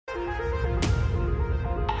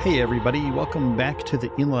Hey everybody, welcome back to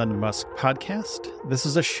the Elon Musk podcast. This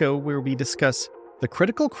is a show where we discuss the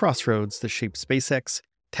critical crossroads that shape SpaceX,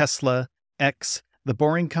 Tesla, X, The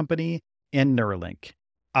Boring Company, and Neuralink.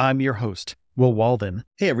 I'm your host, Will Walden.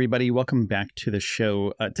 Hey everybody, welcome back to the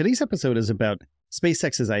show. Today's episode is about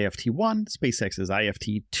SpaceX's IFT-1, SpaceX's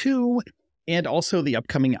IFT-2, and also the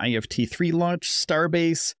upcoming IFT-3 launch,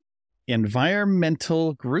 Starbase,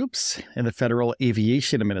 environmental groups, and the Federal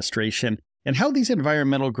Aviation Administration, and how these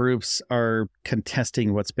environmental groups are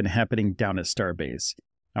contesting what's been happening down at Starbase.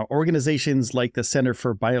 Now, organizations like the Center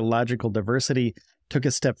for Biological Diversity took a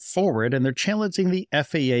step forward, and they're challenging the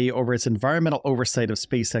FAA over its environmental oversight of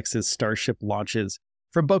SpaceX's Starship launches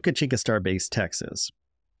from Boca Chica Starbase, Texas.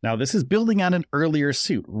 Now, this is building on an earlier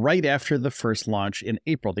suit right after the first launch in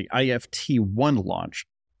April, the IFT-1 launch.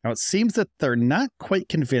 Now, it seems that they're not quite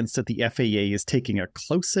convinced that the FAA is taking a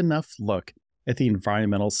close enough look at the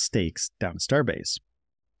environmental stakes down at Starbase.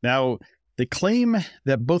 Now, they claim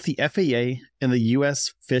that both the FAA and the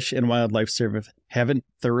U.S. Fish and Wildlife Service haven't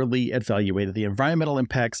thoroughly evaluated the environmental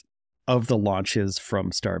impacts of the launches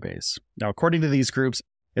from Starbase. Now, according to these groups,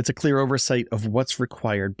 it's a clear oversight of what's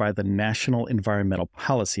required by the National Environmental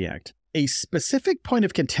Policy Act. A specific point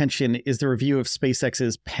of contention is the review of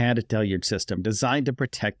SpaceX's pad deluge system designed to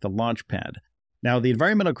protect the launch pad. Now, the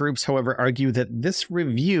environmental groups, however, argue that this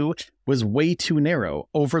review was way too narrow,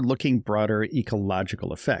 overlooking broader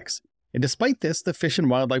ecological effects. And despite this, the Fish and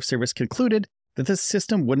Wildlife Service concluded that the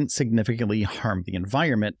system wouldn't significantly harm the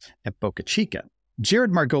environment at Boca Chica. Jared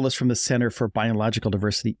Margolis from the Center for Biological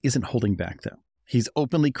Diversity isn't holding back, though. He's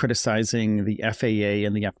openly criticizing the FAA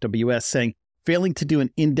and the FWS, saying failing to do an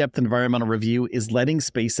in-depth environmental review is letting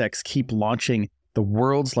SpaceX keep launching the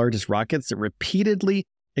world's largest rockets that repeatedly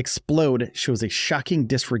explode, shows a shocking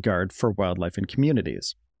disregard for wildlife and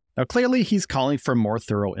communities. Now, clearly, he's calling for more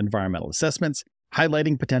thorough environmental assessments,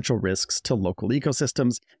 highlighting potential risks to local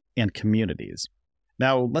ecosystems and communities.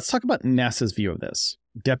 Now, let's talk about NASA's view of this.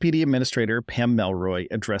 Deputy Administrator Pam Melroy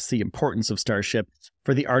addressed the importance of Starship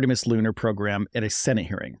for the Artemis lunar program at a Senate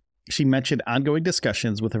hearing. She mentioned ongoing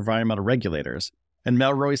discussions with environmental regulators. And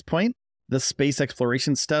Melroy's point, the space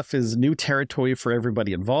exploration stuff is new territory for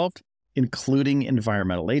everybody involved, including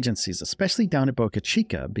environmental agencies, especially down at Boca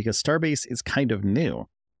Chica, because Starbase is kind of new.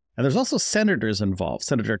 And there's also senators involved.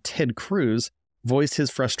 Senator Ted Cruz voiced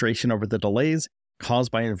his frustration over the delays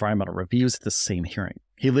caused by environmental reviews at the same hearing.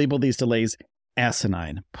 He labeled these delays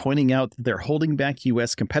asinine, pointing out that they're holding back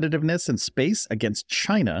U.S. competitiveness in space against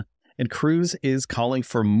China, and Cruz is calling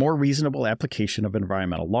for more reasonable application of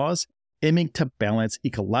environmental laws, aiming to balance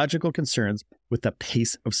ecological concerns with the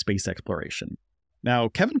pace of space exploration. Now,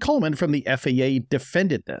 Kevin Coleman from the FAA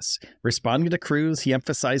defended this. Responding to Cruz, he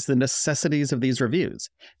emphasized the necessities of these reviews,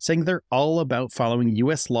 saying they're all about following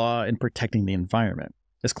U.S. law and protecting the environment.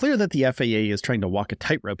 It's clear that the FAA is trying to walk a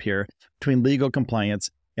tightrope here between legal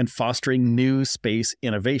compliance and fostering new space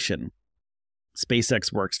innovation.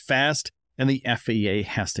 SpaceX works fast, and the FAA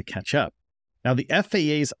has to catch up. Now, the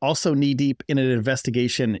FAA is also knee-deep in an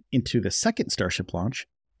investigation into the second Starship launch,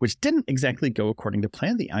 which didn't exactly go according to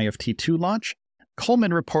plan, the IFT-2 launch.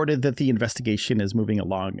 Coleman reported that the investigation is moving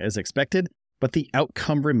along as expected, but the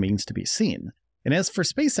outcome remains to be seen. And as for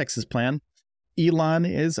SpaceX's plan, Elon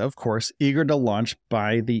is, of course, eager to launch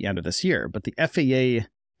by the end of this year, but the FAA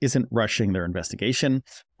isn't rushing their investigation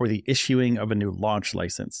or the issuing of a new launch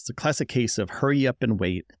license. It's a classic case of hurry up and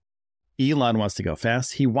wait. Elon wants to go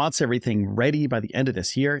fast. He wants everything ready by the end of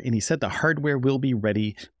this year, and he said the hardware will be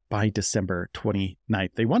ready by December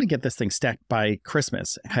 29th. They want to get this thing stacked by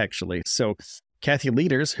Christmas, actually. So Kathy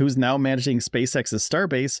Leaders, who's now managing SpaceX's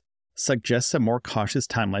Starbase, suggests a more cautious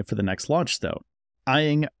timeline for the next launch, though,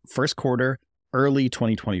 eyeing first quarter, early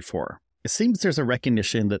 2024. It seems there's a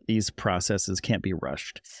recognition that these processes can't be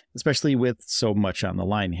rushed, especially with so much on the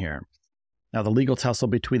line here. Now, the legal tussle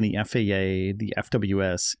between the FAA, the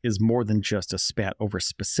FWS, is more than just a spat over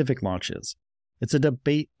specific launches. It's a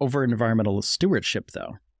debate over environmental stewardship,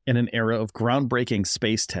 though, in an era of groundbreaking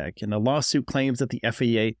space tech, and the lawsuit claims that the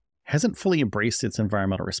FAA hasn't fully embraced its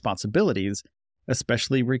environmental responsibilities,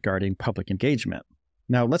 especially regarding public engagement.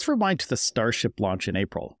 Now, let's rewind to the Starship launch in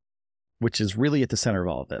April, which is really at the center of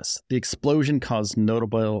all of this. The explosion caused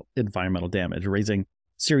notable environmental damage, raising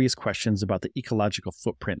serious questions about the ecological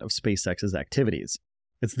footprint of SpaceX's activities.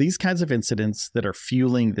 It's these kinds of incidents that are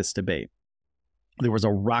fueling this debate. There was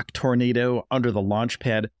a rock tornado under the launch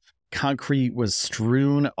pad, concrete was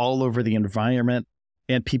strewn all over the environment,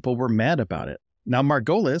 and people were mad about it. Now,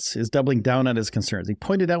 Margolis is doubling down on his concerns. He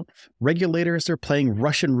pointed out regulators are playing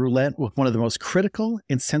Russian roulette with one of the most critical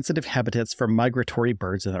and sensitive habitats for migratory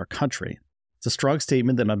birds in our country. It's a strong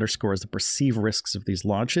statement that underscores the perceived risks of these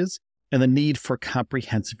launches and the need for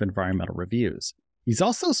comprehensive environmental reviews. He's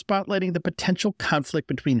also spotlighting the potential conflict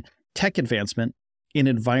between tech advancement and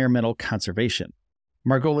environmental conservation.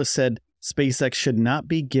 Margolis said SpaceX should not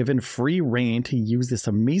be given free rein to use this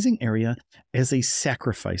amazing area as a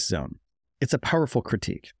sacrifice zone. It's a powerful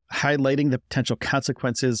critique, highlighting the potential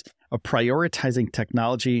consequences of prioritizing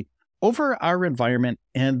technology over our environment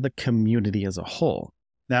and the community as a whole.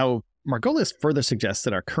 Now, Margolis further suggests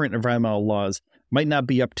that our current environmental laws might not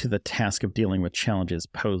be up to the task of dealing with challenges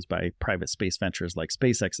posed by private space ventures like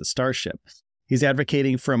SpaceX's Starship. He's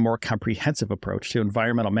advocating for a more comprehensive approach to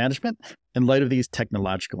environmental management in light of these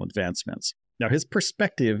technological advancements. Now, his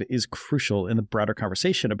perspective is crucial in the broader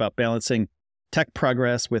conversation about balancing tech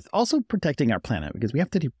progress with also protecting our planet, because we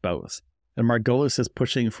have to do both. And Margolis is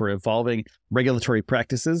pushing for evolving regulatory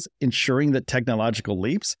practices, ensuring that technological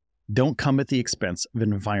leaps don't come at the expense of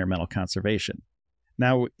environmental conservation.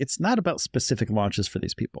 Now, it's not about specific launches for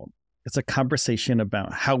these people. It's a conversation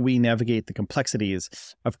about how we navigate the complexities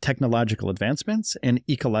of technological advancements and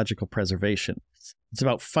ecological preservation. It's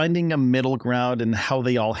about finding a middle ground and how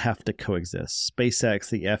they all have to coexist. SpaceX,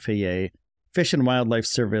 the FAA, Fish and Wildlife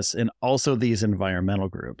Service, and also these environmental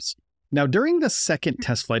groups. Now, during the second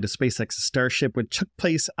test flight of SpaceX's Starship, which took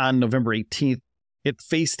place on November 18th, it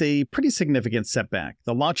faced a pretty significant setback.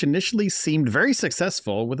 The launch initially seemed very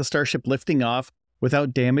successful, with the Starship lifting off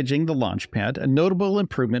without damaging the launch pad, a notable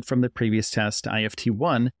improvement from the previous test,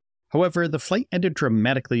 IFT-1. However, the flight ended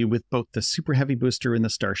dramatically, with both the Super Heavy booster and the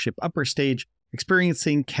Starship upper stage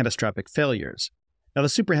experiencing catastrophic failures. Now, the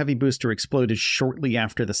Super Heavy booster exploded shortly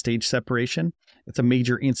after the stage separation. It's a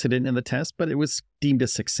major incident in the test, but it was deemed a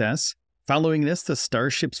success. Following this, the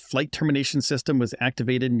Starship's flight termination system was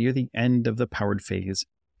activated near the end of the powered phase,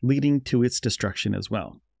 leading to its destruction as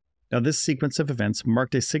well. Now, this sequence of events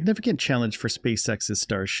marked a significant challenge for SpaceX's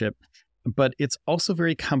Starship, but it's also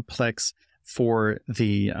very complex for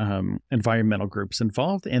the environmental groups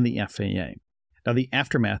involved and the FAA. Now, the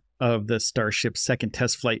aftermath of the Starship's second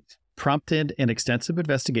test flight prompted an extensive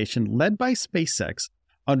investigation led by SpaceX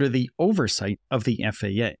under the oversight of the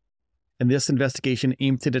FAA. And this investigation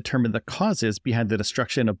aimed to determine the causes behind the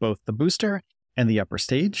destruction of both the booster and the upper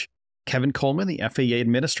stage. Kevin Coleman, the FAA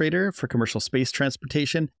administrator for commercial space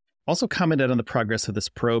transportation, also commented on the progress of this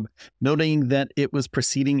probe, noting that it was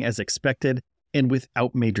proceeding as expected and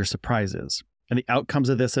without major surprises. And the outcomes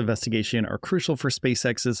of this investigation are crucial for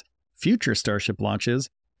SpaceX's future Starship launches,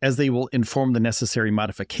 as they will inform the necessary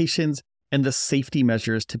modifications and the safety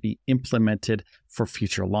measures to be implemented for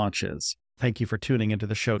future launches. Thank you for tuning into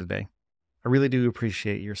the show today. I really do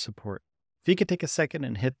appreciate your support. If you could take a second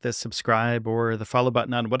and hit the subscribe or the follow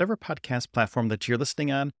button on whatever podcast platform that you're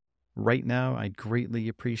listening on right now, I'd greatly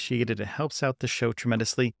appreciate it. It helps out the show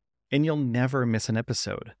tremendously, and you'll never miss an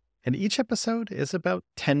episode. And each episode is about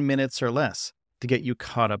 10 minutes or less to get you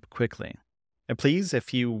caught up quickly. And please,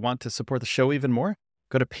 if you want to support the show even more,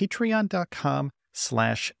 go to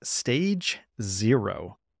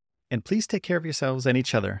patreon.com/stage0. And please take care of yourselves and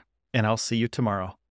each other, and I'll see you tomorrow.